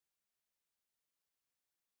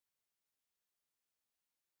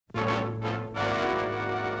To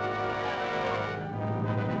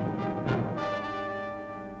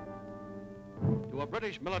a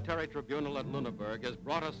British military tribunal at Luneburg is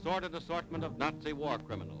brought a sordid assortment of Nazi war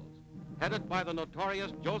criminals, headed by the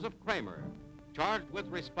notorious Josef Kramer, charged with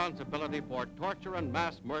responsibility for torture and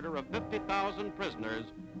mass murder of 50,000 prisoners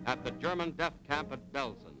at the German death camp at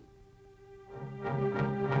Belsen.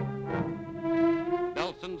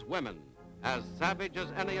 Belsen's women, as savage as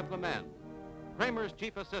any of the men. Kramer's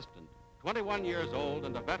chief assistant, 21 years old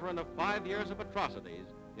and a veteran of 5 years of atrocities,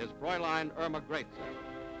 is Fraulein Irma Grese.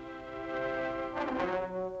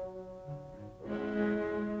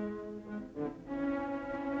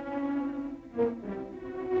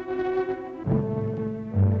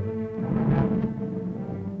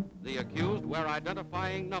 The accused wear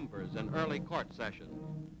identifying numbers in early court sessions.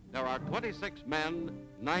 There are 26 men,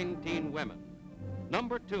 19 women.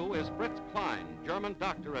 Number 2 is Fritz Klein, German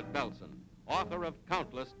doctor at Belsen, author of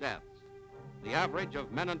countless deaths. The average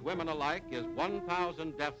of men and women alike is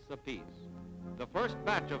 1,000 deaths apiece. The first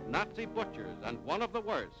batch of Nazi butchers, and one of the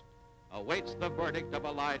worst, awaits the verdict of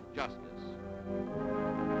allied justice.